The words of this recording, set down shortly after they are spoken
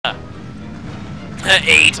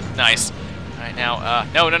8. Nice. Alright, now,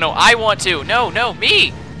 no, no, no, I want to. No, no,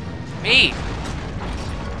 me. Me.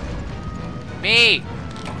 Me.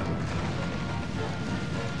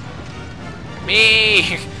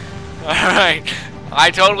 Me. Alright.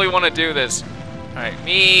 I totally want to do this. Alright,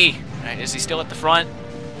 me. Alright, is he still at the front?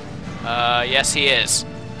 Yes, he is.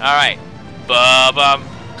 Alright. Ba-bum.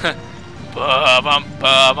 Ba-bum,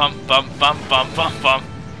 ba-bum, bum, bum, bum, bum, bum.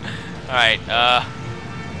 Alright,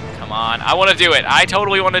 come on. I want to do it. I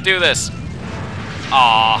totally want to do this.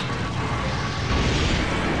 Aw.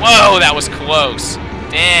 Whoa, that was close.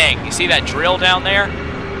 Dang, you see that drill down there?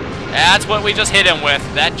 That's what we just hit him with.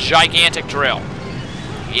 That gigantic drill.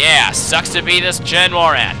 Yeah, sucks to be this Gen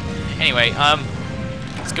Moran. Anyway,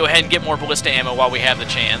 let's go ahead and get more ballista ammo while we have the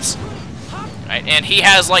chance. Right, and he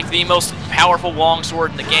has like the most powerful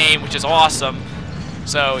longsword in the game, which is awesome.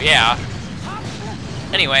 So yeah.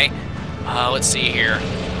 Anyway, let's see here.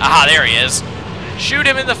 Aha, there he is. Shoot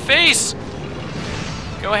him in the face.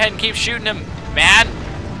 Go ahead and keep shooting him, man.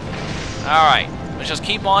 All right, let's just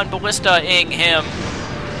keep on ballista-ing him.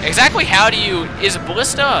 Exactly how do you,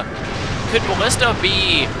 could ballista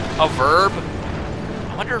be a verb?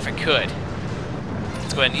 I wonder if it could.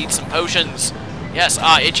 Let's go ahead and eat some potions. Yes,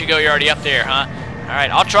 Ichigo, you're already up there, huh?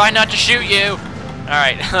 Alright, I'll try not to shoot you.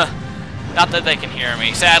 Alright, not that they can hear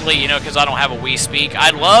me. Sadly, you know, because I don't have a Wii Speak.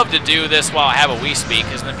 I'd love to do this while I have a Wii Speak,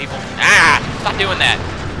 because then people can... Stop doing that.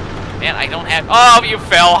 Man, I don't have... Oh, you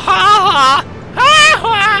fell. Ha ha ha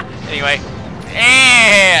ha. Anyway.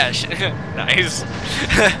 Nice.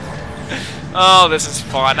 Oh, this is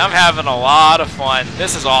fun. I'm having a lot of fun.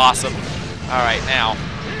 This is awesome. Alright, now.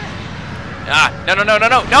 No, no, no, no,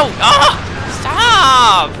 no, no!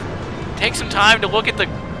 Stop! Take some time to look at the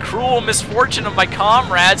cruel misfortune of my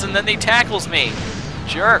comrades, and then he tackles me.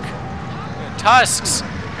 Jerk. Tusks.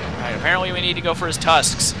 Alright, apparently we need to go for his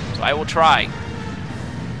tusks, so I will try.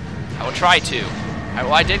 I will try to.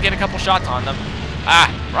 Well, I did get a couple shots on them.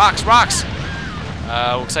 Rocks, rocks!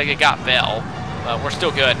 Looks like it got Bell. We're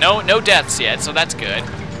still good. No deaths yet, so that's good.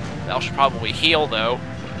 Bell should probably heal, though.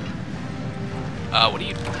 What do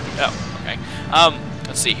you... Oh, okay.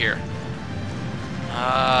 Let's see here.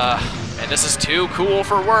 And this is too cool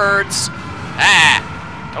for words.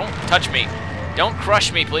 Don't touch me. Don't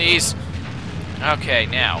crush me, please. Okay,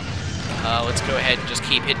 now, let's go ahead and just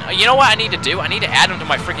keep hitting. You know what I need to do? I need to add them to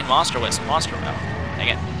my freaking monster list. Oh, dang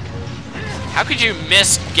it. How could you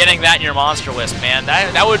miss getting that in your monster list, man?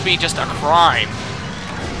 That would be just a crime.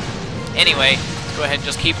 Anyway, let's go ahead and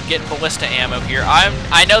just keep getting ballista ammo here.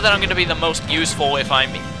 I know that I'm going to be the most useful if I'm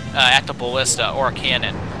at the ballista or a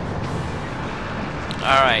cannon.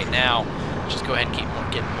 Alright, now, just go ahead and keep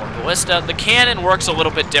getting more ballista. The cannon works a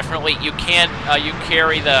little bit differently. You can't, you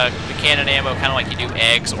carry the cannon ammo kind of like you do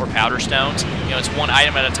eggs or powder stones. You know, it's one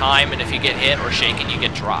item at a time, and if you get hit or shaken, you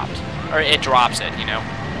get dropped. Or it drops it, you know.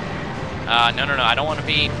 No, no, no, I don't want to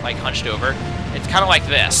be, like, hunched over. It's kind of like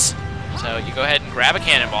this. So you go ahead and grab a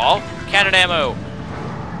cannonball. Cannon ammo.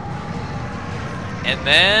 And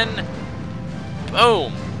then,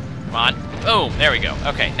 boom. Come on. Boom. There we go.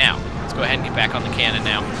 Okay, now, let's go ahead and get back on the cannon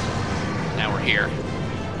now. Now we're here.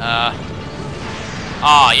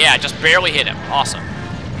 Yeah, just barely hit him. Awesome.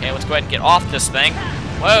 Okay, let's go ahead and get off this thing.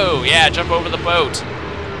 Whoa, yeah, jump over the boat.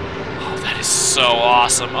 Oh, that is so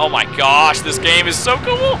awesome. Oh my gosh, this game is so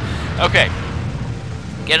cool. Okay.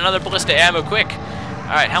 Get another ballista ammo quick.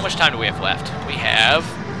 Alright, how much time do we have left? We have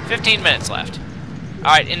 15 minutes left.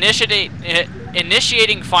 Alright,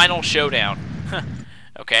 initiating final showdown.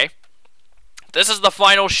 Okay. This is the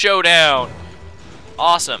final showdown.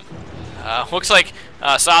 Awesome. Looks like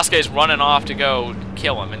Sasuke's running off to go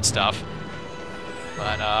kill him and stuff.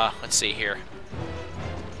 But, let's see here.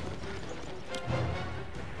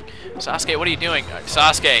 Sasuke, what are you doing?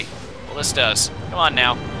 Sasuke, ballistas. Come on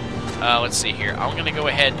now. Let's see here. I'm going to go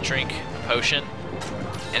ahead and drink a potion.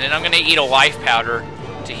 And then I'm going to eat a life powder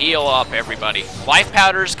to heal up everybody. Life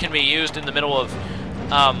powders can be used in the middle of...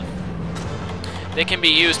 they can be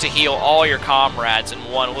used to heal all your comrades in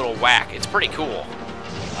one little whack. It's pretty cool.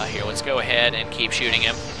 Here, let's go ahead and keep shooting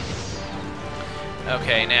him.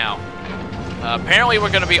 Okay, now. Apparently we're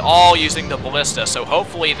going to be all using the ballista, so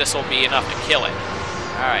hopefully this will be enough to kill it.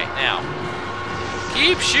 Alright, now.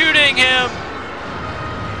 Keep shooting him!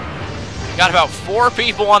 Got about 4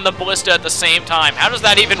 people on the ballista at the same time. How does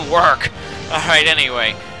that even work? Alright,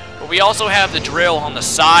 anyway. But we also have the drill on the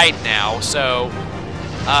side now, so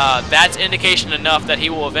that's indication enough that he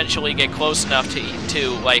will eventually get close enough to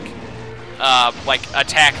like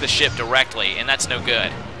attack the ship directly, and that's no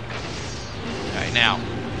good. Alright, now,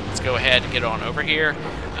 let's go ahead and get on over here.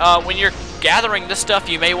 when you're gathering this stuff,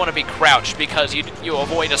 you may want to be crouched because you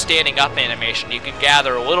avoid a standing up animation. You can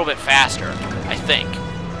gather a little bit faster, I think.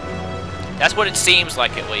 That's what it seems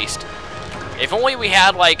like, at least. If only we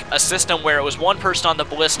had, like, a system where it was one person on the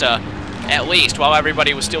ballista, at least, while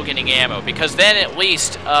everybody was still getting ammo. Because then, at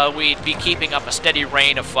least, we'd be keeping up a steady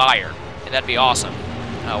rain of fire. And that'd be awesome.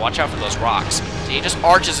 Watch out for those rocks. See, he just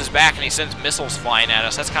arches his back and he sends missiles flying at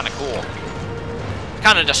us. That's kind of cool.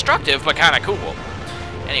 Kind of destructive, but kind of cool.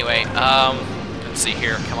 Anyway, let's see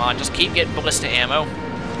here. Come on, just keep getting ballista ammo.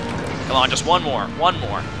 Come on, just one more. One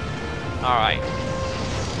more. Alright.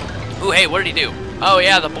 Ooh, hey, what did he do? Oh,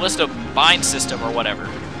 yeah, the ballista bind system or whatever.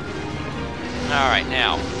 Alright,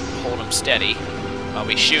 now, hold him steady while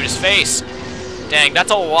we shoot his face. Dang,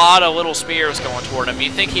 that's a lot of little spears going toward him.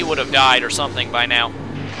 You'd think he would have died or something by now.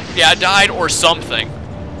 Yeah, died or something.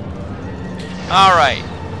 Alright.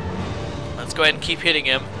 Let's go ahead and keep hitting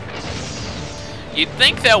him. You'd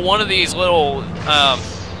think that one of these little,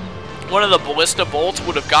 one of the ballista bolts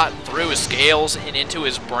would have gotten through his scales and into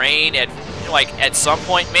his brain at some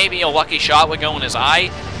point. Maybe a lucky shot would go in his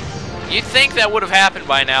eye. You'd think that would have happened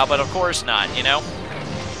by now, but of course not, you know?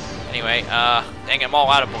 Anyway, dang, I'm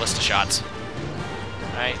all out of ballista shots.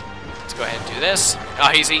 Alright, let's go ahead and do this.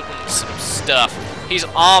 Oh, he's eating some stuff. He's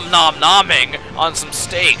nom-nom-nomming on some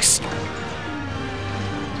steaks.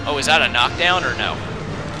 Oh, is that a knockdown or no?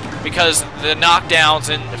 Because the knockdowns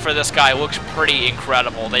for this guy looks pretty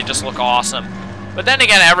incredible. They just look awesome. But then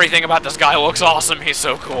again, everything about this guy looks awesome. He's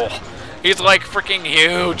so cool. He's like freaking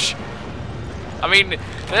huge. I mean,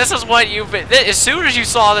 this is what you've been... As soon as you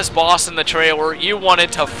saw this boss in the trailer, you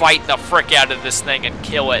wanted to fight the frick out of this thing and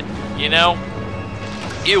kill it, you know?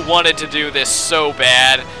 You wanted to do this so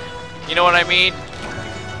bad. You know what I mean?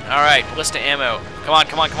 Alright, ballista ammo. Come on,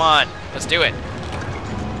 come on, come on. Let's do it.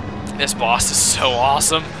 This boss is so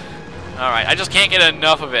awesome. Alright, I just can't get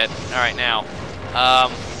enough of it. Alright, now.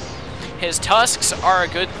 His tusks are a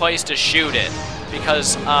good place to shoot it.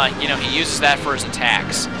 Because, you know, he uses that for his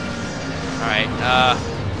attacks. Alright, ow!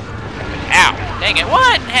 Dang it,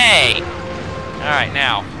 what? Hey! Alright,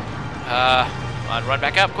 now. Come on, run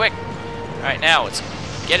back up, quick. Alright, now, let's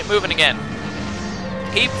get it moving again.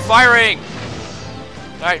 Keep firing!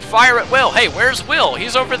 Alright, fire at Will. Hey, where's Will?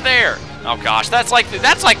 He's over there. Oh gosh, that's like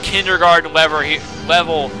kindergarten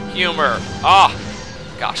level humor. Oh,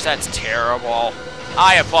 gosh, that's terrible.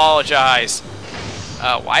 I apologize.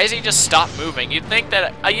 Why does he just stop moving? You'd think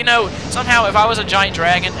that, you know, somehow if I was a giant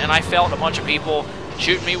dragon and I felt a bunch of people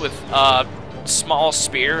shoot me with small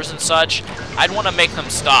spears and such, I'd want to make them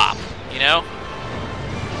stop, you know?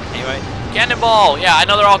 Anyway, cannonball. Yeah, I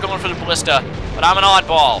know they're all going for the ballista, but I'm an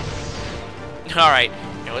oddball. Alright,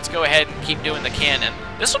 let's go ahead and keep doing the cannon.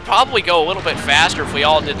 This would probably go a little bit faster if we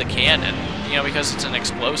all did the cannon, you know, because it's an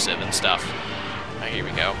explosive and stuff. Alright, here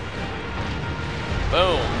we go.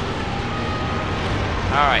 Boom.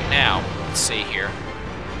 Alright, now, let's see here.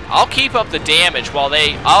 I'll keep up the damage while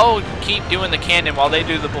I'll keep doing the cannon while they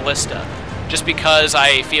do the ballista. Just because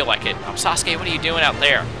I feel like it. Oh, Sasuke, what are you doing out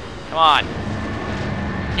there? Come on.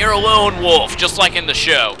 You're a lone wolf, just like in the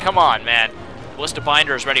show. Come on, man. Ballista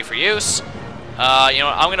binder is ready for use. You know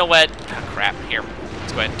what, I'm gonna let... Oh, crap, here.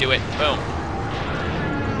 Let's go ahead and do it. Boom.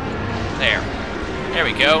 There. There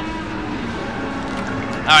we go.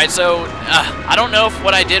 Alright, so, I don't know if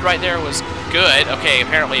what I did right there was good. Okay,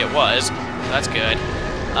 apparently it was. So that's good.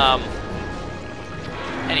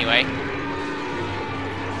 Anyway.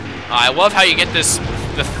 I love how you get the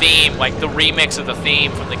theme, like the remix of the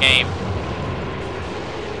theme from the game.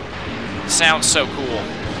 It sounds so cool.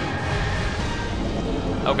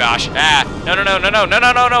 Oh gosh. Ah! No, no, no, no, no, no,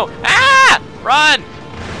 no, no, no! Ah! Run!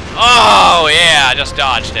 Oh, yeah, I just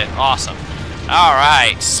dodged it. Awesome.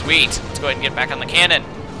 Alright, sweet. Let's go ahead and get back on the cannon.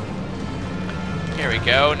 Here we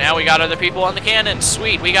go. Now we got other people on the cannon.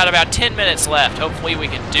 Sweet. We got about 10 minutes left. Hopefully we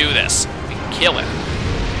can do this. We can kill him.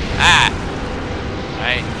 Ah!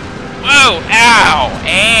 Alright. Whoa! Ow!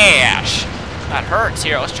 Ash! That hurts.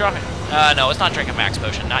 Here, let's drink it. No, let's not drink a max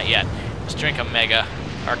potion. Not yet. Let's drink a mega.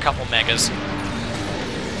 Or a couple megas.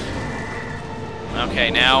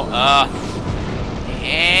 Okay, now,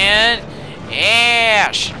 and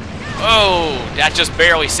Ash! Oh, that just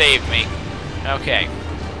barely saved me. Okay.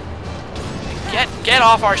 Get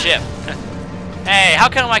off our ship. Hey, how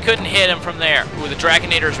come I couldn't hit him from there? Ooh, the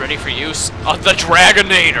Dragonator's ready for use. Oh, the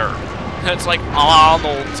Dragonator! That's like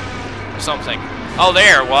Arnold or something. Oh,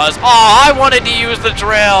 there it was. Oh, I wanted to use the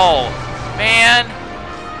drill! Man.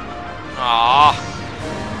 Aw.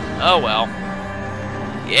 Oh, well.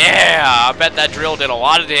 Yeah, I bet that drill did a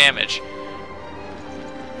lot of damage.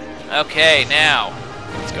 Okay, now,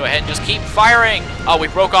 let's go ahead and just keep firing. Oh, we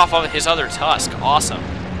broke off of his other tusk. Awesome.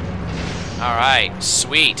 Alright,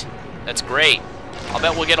 sweet. That's great. I'll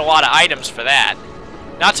bet we'll get a lot of items for that.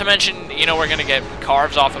 Not to mention, you know, we're gonna get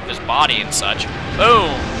carves off of his body and such.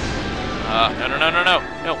 Boom! No.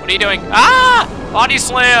 No, what are you doing? Ah! Body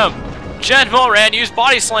slam! General Ran, use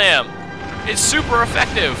body slam! It's super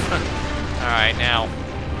effective! Alright, now.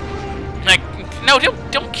 Like, no,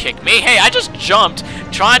 don't kick me. Hey, I just jumped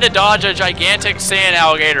trying to dodge a gigantic sand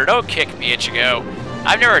alligator. Don't kick me, Ichigo.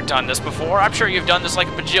 I've never done this before. I'm sure you've done this like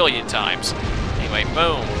a bajillion times. Anyway,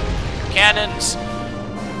 boom. Cannons.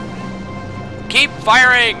 Keep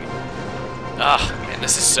firing! Ugh, man,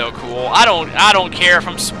 this is so cool. I don't care if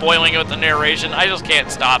I'm spoiling it with the narration. I just can't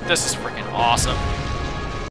stop. This is freaking awesome.